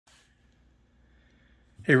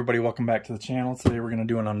Hey everybody, welcome back to the channel. Today we're going to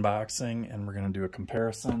do an unboxing and we're going to do a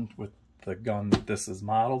comparison with the gun that this is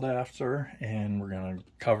modeled after, and we're going to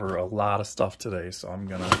cover a lot of stuff today, so I'm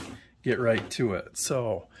going to get right to it.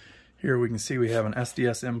 So here we can see we have an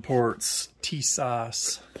SDS Imports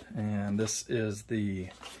Tisas, and this is the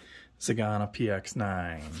Zigana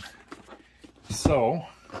PX-9. So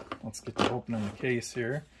let's get to opening the case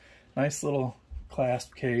here. Nice little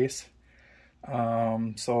clasp case.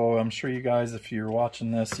 So I'm sure you guys, if you're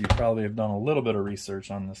watching this, you probably have done a little bit of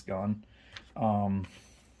research on this gun.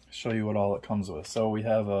 Show you what all it comes with. So we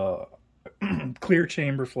have a clear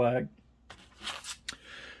chamber flag,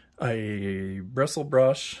 a bristle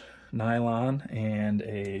brush, nylon, and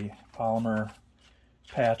a polymer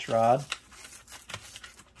patch rod.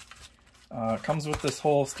 It comes with this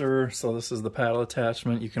holster, so this is the paddle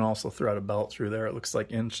attachment. You can also thread a belt through there. It looks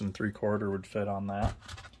like 1 3/4 would fit on that.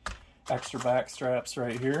 Extra back straps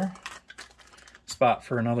right here. Spot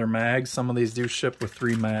for another mag. Some of these do ship with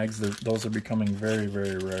 3 mags. Those are becoming very,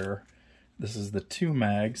 very rare. This is the 2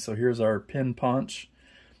 mags. So here's our pin punch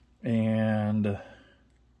and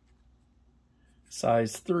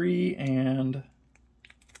size 3 and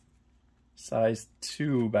size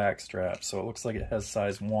 2 back straps. So it looks like it has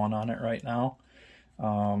size 1 on it right now.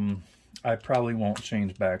 I probably won't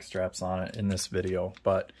change back straps on it in this video,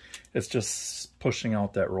 but it's just pushing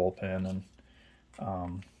out that roll pin,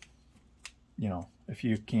 and you know, if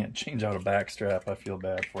you can't change out a back strap, I feel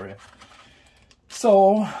bad for you.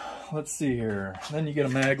 So let's see here. Then you get a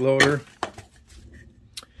mag loader,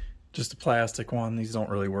 just a plastic one. These don't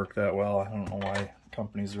really work that well. I don't know why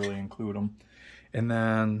companies really include them. And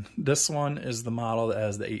then this one is the model that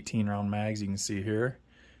has the 18 round mags. You can see here,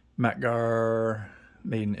 Metgar,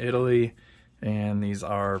 made in Italy, and these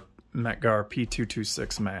are Metgar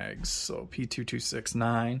P226 mags. So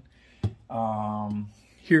P226-9.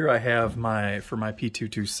 Here I have for my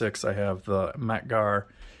P226, I have the Metgar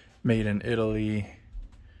made in Italy.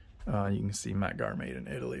 You can see Metgar made in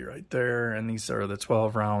Italy right there, and these are the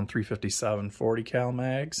 12 round 357 40 cal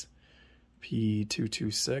mags,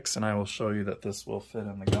 P226, and I will show you that this will fit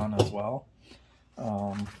in the gun as well.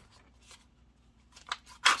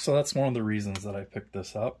 So that's one of the reasons that I picked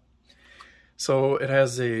this up. So it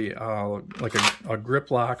has a like a grip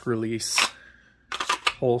lock release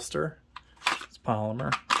holster. It's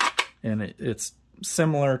polymer, and it's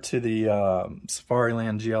similar to the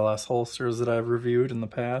Safariland GLS holsters that I've reviewed in the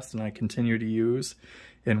past and I continue to use,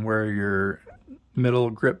 and where your middle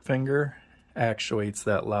grip finger actuates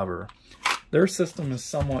that lever. Their system is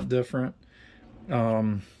somewhat different.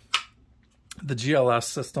 The GLS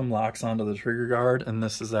system locks onto the trigger guard, and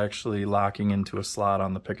this is actually locking into a slot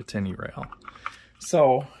on the Picatinny rail.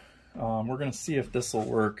 So we're going to see if this will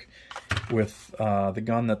work with the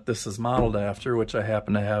gun that this is modeled after, which I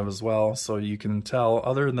happen to have as well. So you can tell,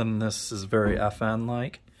 other than this is very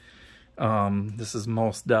FN-like, this is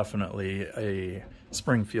most definitely a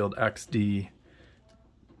Springfield XD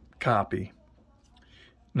copy.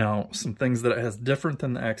 Now, some things that it has different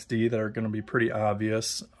than the XD that are going to be pretty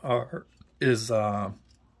obvious is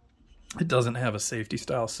it doesn't have a safety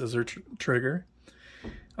style scissor trigger.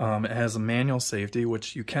 It has a manual safety,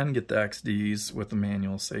 which you can get the XDs with a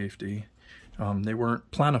manual safety. They weren't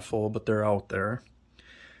plentiful, but they're out there.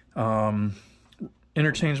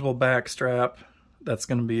 Interchangeable back strap. That's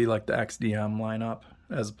going to be like the XDM lineup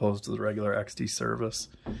as opposed to the regular XD service.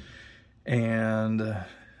 And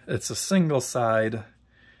it's a single side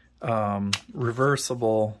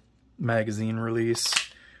reversible magazine release,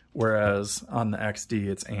 whereas on the XD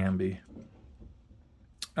it's ambi.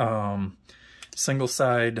 Single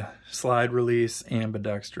side slide release,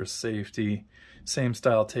 ambidextrous safety, same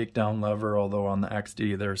style takedown lever, although on the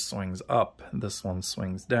XD theirs swings up, this one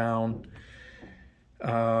swings down.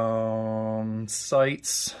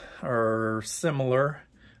 Sights are similar.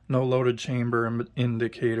 No loaded chamber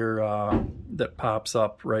indicator that pops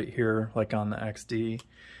up right here like on the XD.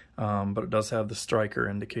 But it does have the striker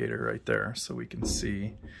indicator right there, so we can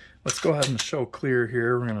see. Let's go ahead and show clear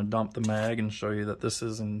here. We're going to dump the mag and show you that this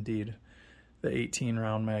is indeed the 18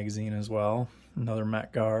 round magazine as well. Another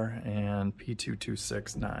Metgar and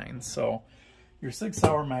P226-9. So your 6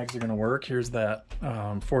 hour mags are going to work. Here's that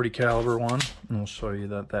 40 caliber one, and we'll show you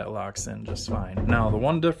that that locks in just fine. Now the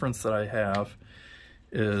one difference that I have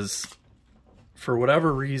is, for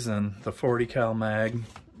whatever reason, the 40 cal mag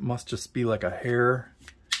must just be like a hair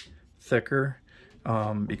thicker,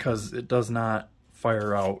 because it does not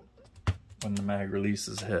fire out when the mag release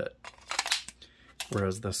is hit,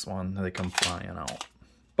 whereas this one, they come flying out.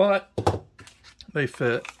 But they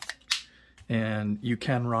fit, and you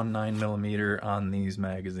can run 9mm on these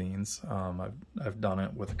magazines. I've done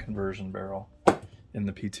it with a conversion barrel, in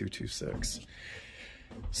the P226.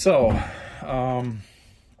 So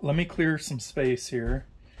let me clear some space here.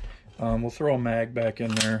 We'll throw a mag back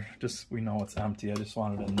in there, just we know it's empty. I just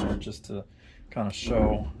want it in there just to kind of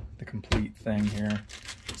show the complete thing here.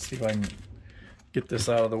 Let's see if I can get this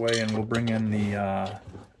out of the way, and we'll bring in the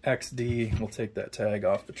XD. We'll take that tag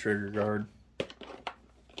off the trigger guard.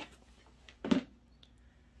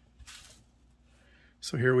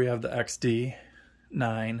 So here we have the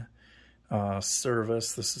XD-9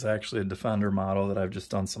 service. This is actually a Defender model that I've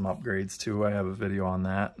just done some upgrades to. I have a video on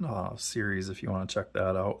that series if you want to check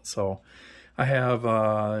that out. So I have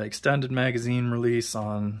extended magazine release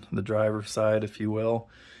on the driver's side, if you will.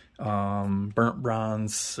 Burnt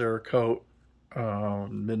bronze Cerakote,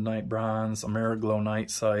 midnight bronze, Ameriglow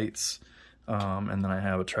night sights, and then I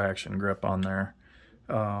have a traction grip on there.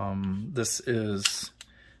 This is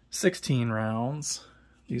 16 rounds.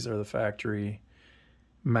 These are the factory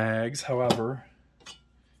mags. However,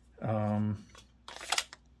 an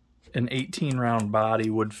 18 round body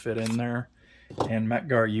would fit in there, and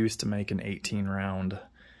Metgar used to make an 18 round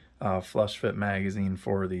flush fit magazine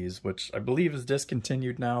for these, which I believe is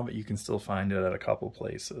discontinued now, but you can still find it at a couple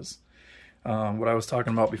places. What I was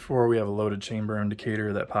talking about before, we have a loaded chamber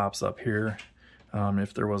indicator that pops up here.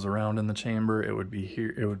 If there was a round in the chamber, it would be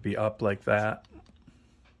here. It would be up like that,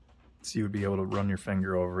 so you would be able to run your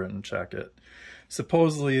finger over it and check it.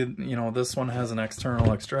 Supposedly, you know, this one has an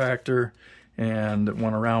external extractor, and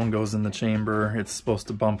when a round goes in the chamber, it's supposed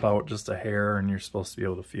to bump out just a hair, and you're supposed to be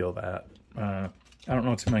able to feel that. I don't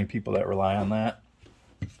know too many people that rely on that.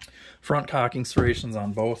 Front cocking serrations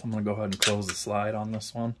on both. I'm going to go ahead and close the slide on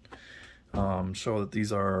this one. Show that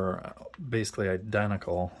these are basically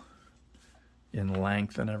identical in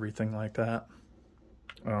length and everything like that.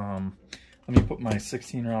 Let me put my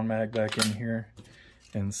 16 round mag back in here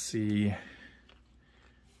and see.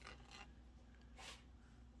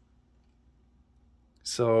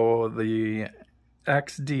 So the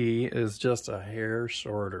XD is just a hair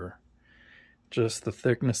shorter, just the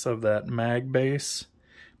thickness of that mag base,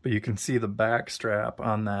 but you can see the back strap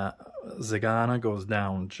on that Zigana goes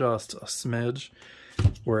down just a smidge,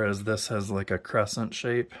 whereas this has like a crescent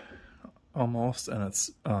shape almost, and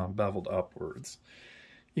it's beveled upwards.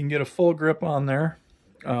 You can get a full grip on there.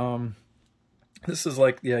 This is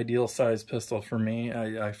like the ideal size pistol for me.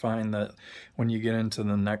 I find that when you get into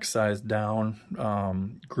the next size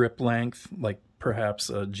down, grip length, like perhaps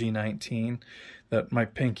a G19, that my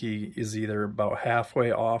pinky is either about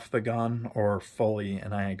halfway off the gun or fully,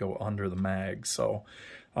 and I go under the mag. So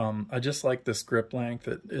I just like this grip length.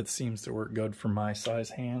 It seems to work good for my size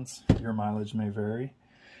hands. Your mileage may vary.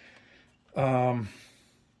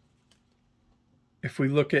 If we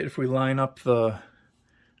line up the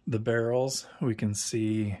barrels, we can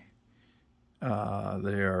see they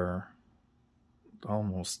are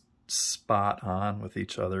almost spot on with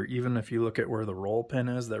each other. Even if you look at where the roll pin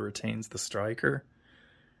is that retains the striker,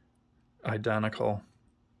 identical.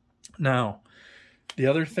 Now, the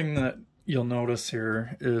other thing that you'll notice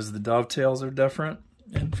here is the dovetails are different,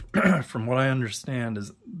 and from what I understand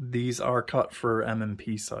is these are cut for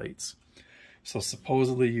M&P sights. So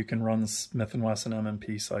supposedly you can run Smith & Wesson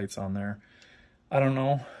M&P sights on there. I don't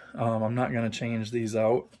know. I'm not going to change these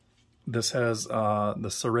out. This has the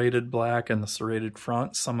serrated black and the serrated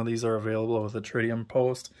front. Some of these are available with a tritium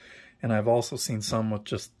post, and I've also seen some with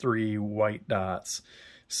just 3 white dots.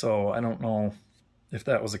 So I don't know if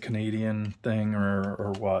that was a Canadian thing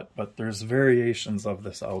or what, but there's variations of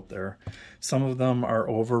this out there. Some of them are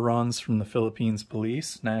overruns from the Philippines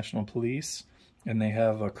Police, National Police, and they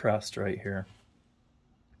have a crest right here.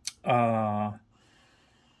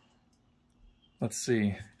 Let's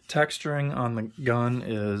see. Texturing on the gun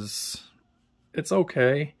it's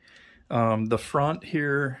okay. The front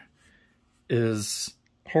here is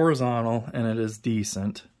horizontal and it is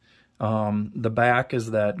decent. The back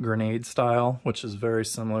is that grenade style, which is very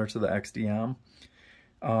similar to the XDM.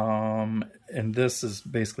 And this is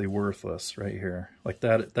basically worthless right here. Like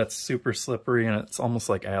that's super slippery, and it's almost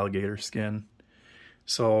like alligator skin.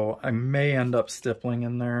 So I may end up stippling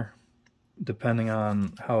in there depending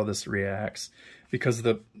on how this reacts, because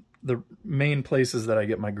the main places that I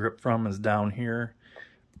get my grip from is down here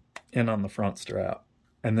and on the front strap.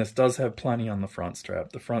 And this does have plenty on the front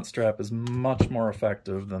strap. The front strap is much more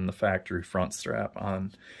effective than the factory front strap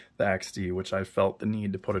on the XD, which I felt the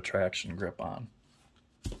need to put a traction grip on.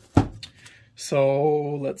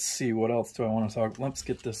 So let's see, what else do I want to talk? Let's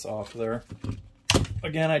get this off there.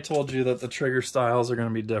 Again, I told you that the trigger styles are going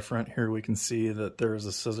to be different. Here we can see that there's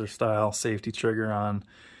a scissor style safety trigger on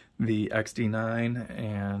the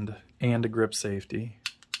XD9 and a grip safety.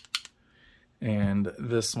 And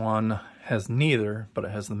this one has neither, but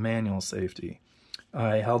it has the manual safety.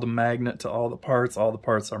 I held a magnet to all the parts. All the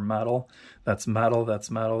parts are metal. That's metal, that's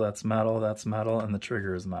metal, that's metal, that's metal, and the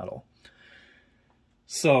trigger is metal.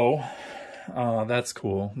 So that's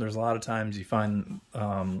cool. There's a lot of times you find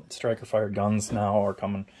striker fired guns now are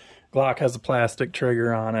coming. Glock has a plastic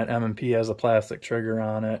trigger on it. M&P has a plastic trigger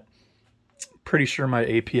on it. Pretty sure my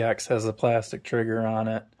APX has a plastic trigger on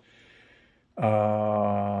it.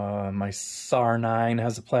 My SAR-9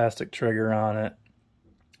 has a plastic trigger on it.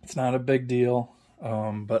 It's not a big deal,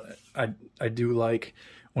 but I do like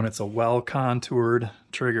when it's a well-contoured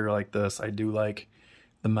trigger like this. I do like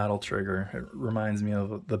the metal trigger. It reminds me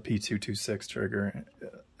of the P226 trigger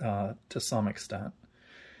to some extent.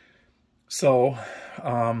 So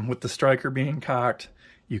with the striker being cocked,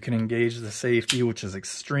 you can engage the safety, which is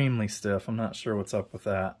extremely stiff. I'm not sure what's up with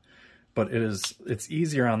that, but it's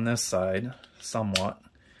easier on this side somewhat,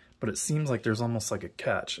 but it seems like there's almost like a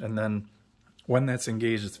catch. And then when that's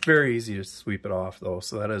engaged, it's very easy to sweep it off though,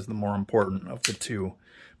 so that is the more important of the two.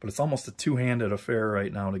 But it's almost a two-handed affair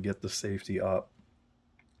right now to get the safety up.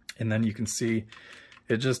 And then you can see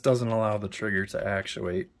it just doesn't allow the trigger to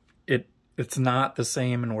actuate. It's not the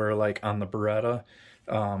same in where, like on the Beretta,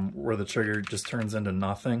 where the trigger just turns into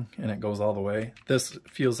nothing and it goes all the way. This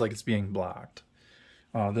feels like it's being blocked.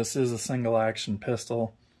 This is a single action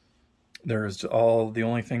pistol. The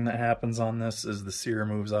only thing that happens on this is the sear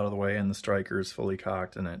moves out of the way and the striker is fully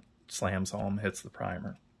cocked and it slams home, hits the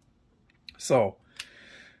primer. So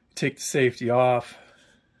take the safety off.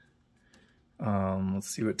 Let's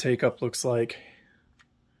see what take-up looks like.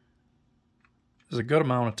 There's a good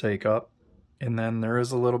amount of take-up, and then there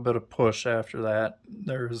is a little bit of push after that.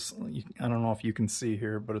 I don't know if you can see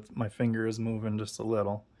here, but my finger is moving just a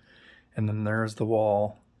little. And then there's the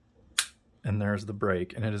wall, and there's the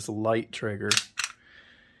brake, and it is a light trigger.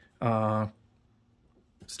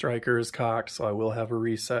 Striker is cocked, so I will have a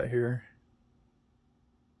reset here.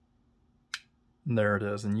 And there it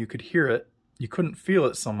is, and you could hear it. You couldn't feel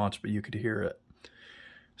it so much, but you could hear it.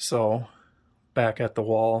 So, back at the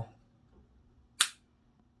wall,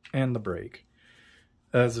 and the brake.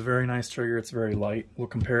 That is a very nice trigger. It's very light. We'll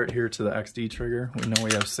compare it here to the XD trigger. We know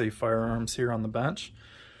we have safe firearms here on the bench.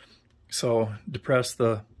 So, depress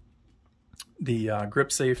the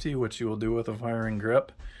grip safety, which you will do with a firing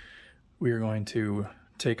grip. We are going to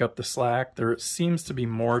take up the slack. There seems to be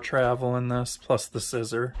more travel in this, plus the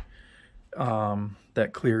scissor.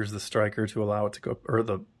 That clears the striker to allow it to go, or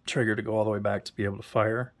the trigger to go all the way back to be able to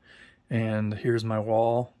fire. And here's my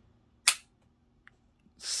wall.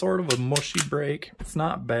 Sort of a mushy brake. It's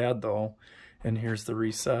not bad though. And here's the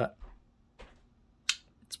reset.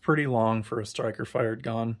 It's pretty long for a striker fired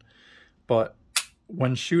gun, but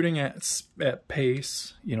when shooting at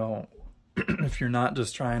pace, you know, if you're not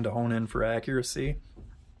just trying to hone in for accuracy,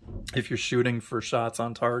 if you're shooting for shots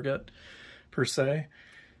on target per se,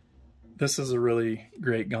 this is a really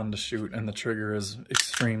great gun to shoot, and the trigger is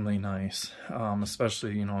extremely nice,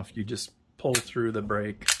 especially, you know, if you just pull through the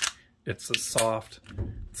brake. It's a soft,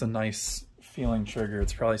 it's a nice feeling trigger.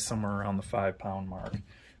 It's probably somewhere around the 5-pound mark.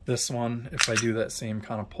 This one, if I do that same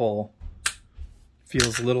kind of pull,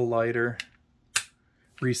 feels a little lighter,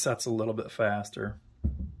 resets a little bit faster.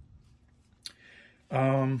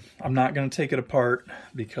 I'm not going to take it apart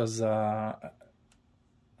because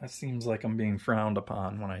it seems like I'm being frowned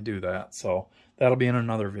upon when I do that, so that'll be in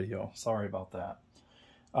another video. Sorry about that.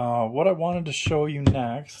 What I wanted to show you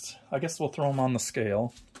next, I guess we'll throw them on the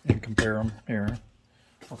scale and compare them here.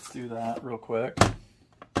 Let's do that real quick.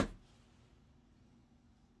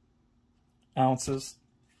 Ounces.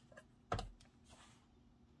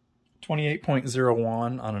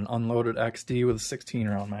 28.01 on an unloaded XD with a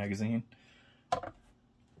 16-round magazine.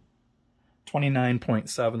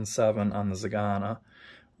 29.77 on the Zigana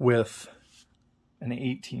with an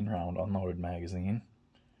 18-round unloaded magazine.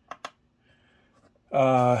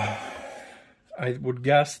 I would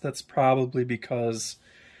guess that's probably because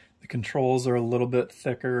the controls are a little bit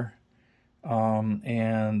thicker,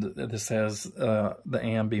 and this has the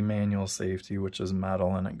ambi manual safety, which is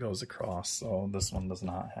metal, and it goes across, so this one does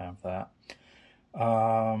not have that.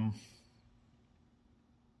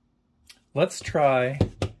 Let's try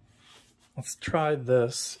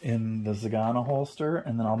this in the Zigana holster,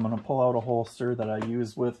 and then I'm going to pull out a holster that I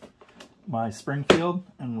use with my Springfield,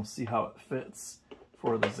 and we'll see how it fits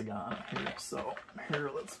for the Zigana here. So here,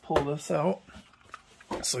 let's pull this out.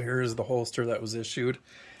 So here is the holster that was issued.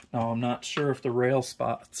 Now I'm not sure if the rail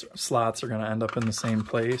slots are going to end up in the same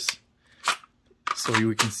place. So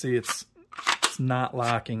we can see it's not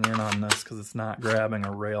locking in on this because it's not grabbing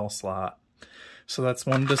a rail slot. So that's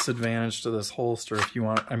one disadvantage to this holster. If you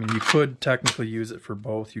want, I mean, you could technically use it for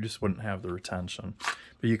both, you just wouldn't have the retention.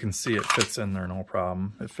 But you can see it fits in there no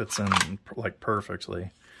problem. It fits in like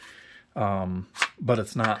perfectly. But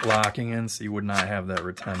it's not locking in, so you would not have that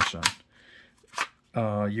retention.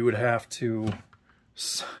 You would have to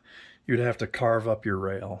carve up your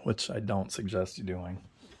rail, which I don't suggest you doing.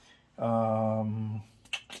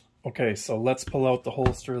 Okay, so let's pull out the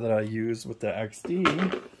holster that I use with the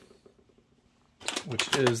XD,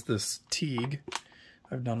 which is this Teague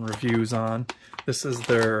I've done reviews on. This is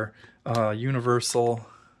their universal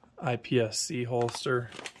IPSC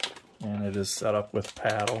holster, and it is set up with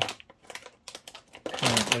paddle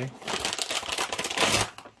currently.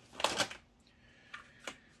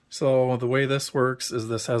 So the way this works is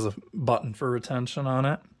this has a button for retention on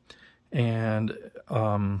it, and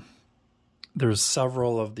there's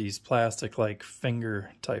several of these plastic like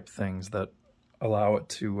finger type things that allow it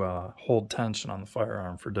to hold tension on the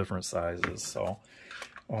firearm for different sizes. So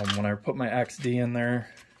when I put my XD in there,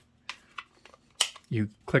 you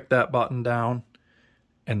click that button down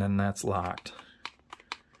and then that's locked.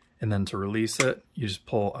 And then to release it, you just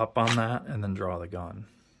pull up on that and then draw the gun.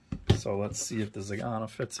 So let's see if the Zigana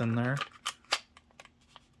fits in there.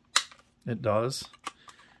 It does.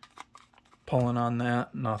 Pulling on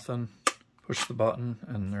that, nothing. Push the button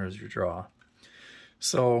and there's your draw.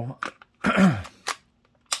 So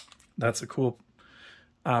that's a cool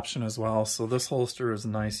option as well. So this holster is a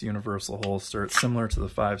nice universal holster. It's similar to the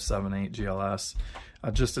 5.78 GLS,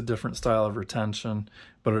 just a different style of retention,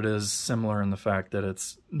 but it is similar in the fact that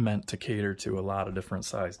it's meant to cater to a lot of different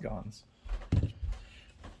size guns.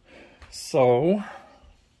 So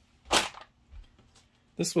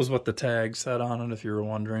this was what the tag said on it, if you were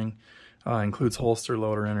wondering. Includes holster,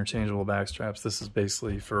 loader, interchangeable back straps. This is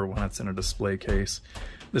basically for when it's in a display case.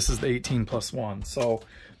 This is the 18+1. So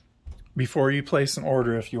before you place an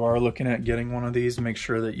order, if you are looking at getting one of these, make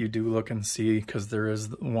sure that you do look and see, because there is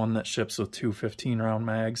one that ships with two 15-round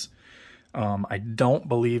mags. I don't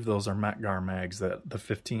believe those are Metgar mags, that the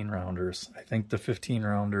 15-rounders. I think the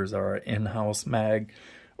 15-rounders are an in-house mag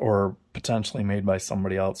or potentially made by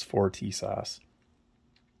somebody else for Tisas.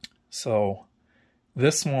 So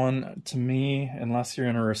this one, to me, unless you're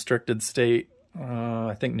in a restricted state,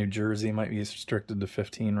 I think New Jersey might be restricted to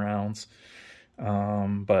 15 rounds.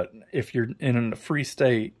 But if you're in a free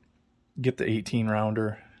state, get the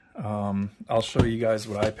 18-rounder. I'll show you guys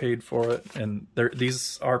what I paid for it. And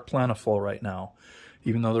these are plentiful right now.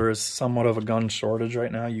 Even though there is somewhat of a gun shortage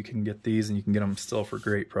right now, you can get these and you can get them still for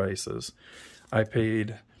great prices. I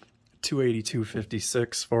paid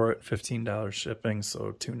 $282.56 for it, $15 shipping,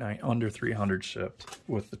 so under $300 shipped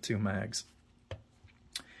with the two mags.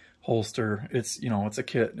 Holster, it's a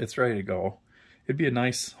kit, it's ready to go. It'd be a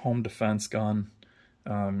nice home defense gun.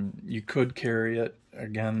 You could carry it.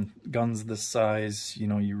 Again, guns this size,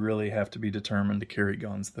 you really have to be determined to carry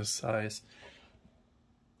guns this size.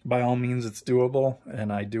 By all means, it's doable,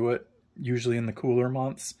 and I do it usually in the cooler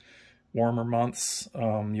months. Warmer months,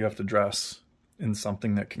 you have to dress in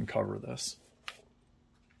something that can cover this.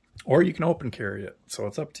 Or you can open carry it, so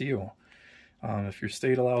it's up to you. If your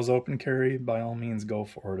state allows open carry, by all means go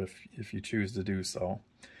for it if you choose to do so.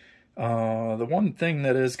 The one thing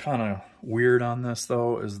that is kind of weird on this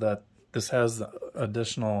though is that this has the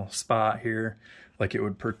additional spot here, like it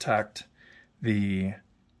would protect the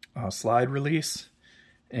slide release,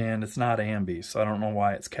 and it's not ambi, so I don't know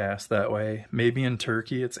why it's cast that way. Maybe in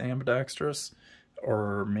Turkey it's ambidextrous,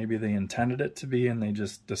 or maybe they intended it to be and they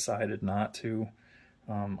just decided not to.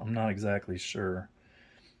 I'm not exactly sure.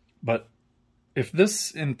 But if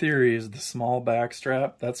this, in theory, is the small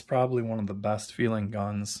backstrap, that's probably one of the best feeling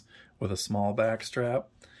guns with a small backstrap.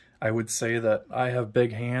 I would say that I have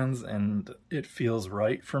big hands and it feels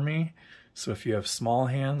right for me. So if you have small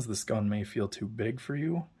hands, this gun may feel too big for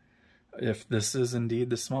you. If this is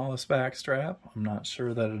indeed the smallest backstrap, I'm not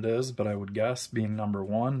sure that it is, but I would guess, being number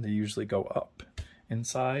one, they usually go up in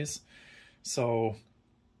size. So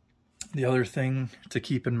the other thing to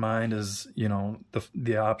keep in mind is,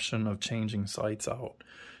 the option of changing sights out.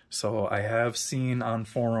 So I have seen on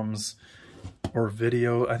forums or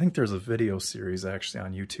video, I think there's a video series actually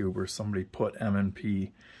on YouTube where somebody put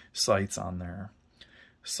M&P sights on there.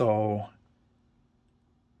 So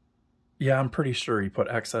yeah, I'm pretty sure he put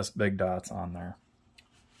XS big dots on there.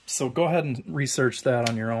 So go ahead and research that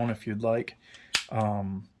on your own if you'd like.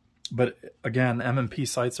 But again, M&P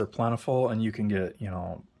sights are plentiful, and you can get,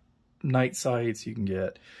 night sights, you can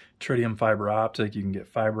get tritium fiber optic, you can get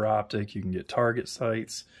fiber optic, you can get target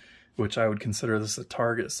sights, which I would consider this a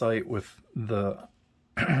target sight with the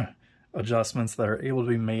adjustments that are able to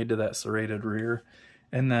be made to that serrated rear.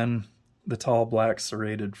 And then the tall black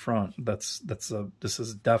serrated front. This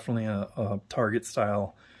is definitely a target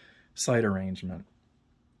style sight arrangement.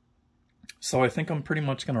 So I think I'm pretty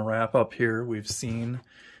much going to wrap up here. We've seen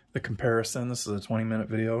the comparison. This is a 20-minute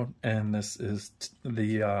video, and this is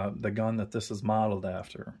the gun that this is modeled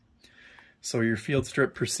after. So your field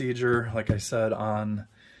strip procedure, like I said, on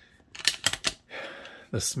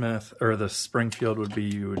the Smith or the Springfield would be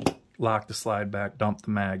you would lock the slide back, dump the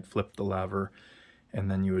mag, flip the lever, and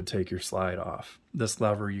then you would take your slide off. This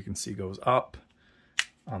lever you can see goes up.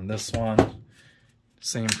 On this one,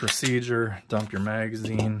 same procedure, dump your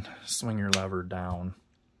magazine, swing your lever down.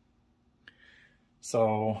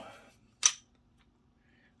 So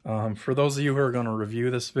for those of you who are going to review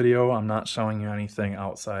this video, I'm not showing you anything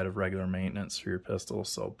outside of regular maintenance for your pistol,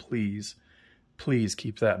 so please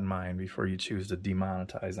keep that in mind before you choose to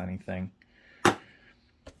demonetize anything.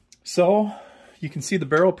 So you can see the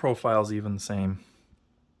barrel profile's even the same,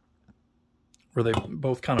 where they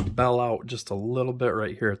both kind of bell out just a little bit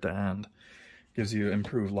right here at the end. Gives you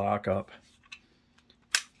improved lockup.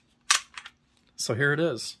 So here it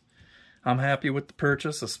is. I'm happy with the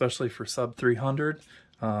purchase, especially for sub 300.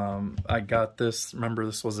 I got this, remember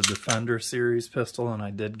this was a Defender series pistol, and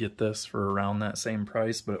I did get this for around that same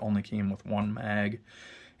price, but it only came with one mag,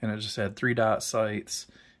 and it just had 3-dot sights.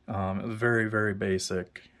 It was very, very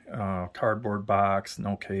basic. Cardboard box,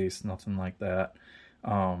 no case, nothing like that.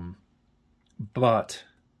 But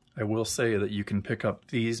I will say that you can pick up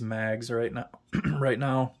these mags right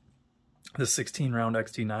now, the 16 round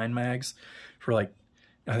XD9 mags for like,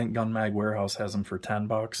 I think Gun Mag Warehouse has them for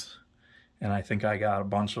 $10, and I think I got a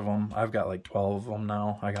bunch of them. I've got like 12 of them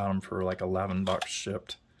now. I got them for like $11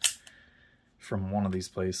 shipped from one of these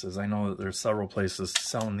places. I know that there's several places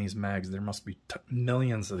selling these mags. There must be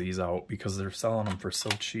millions of these out because they're selling them for so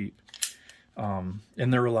cheap. And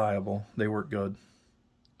they're reliable. They work good.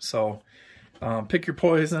 So pick your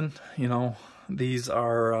poison. You know, these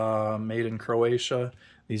are made in Croatia.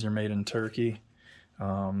 These are made in Turkey.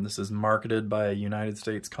 This is marketed by a United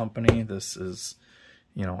States company. This is,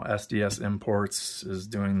 you know, SDS Imports is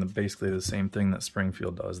doing basically the same thing that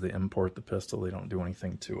Springfield does. They import the pistol. They don't do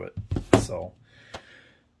anything to it. So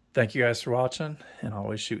thank you guys for watching, and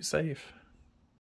always shoot safe.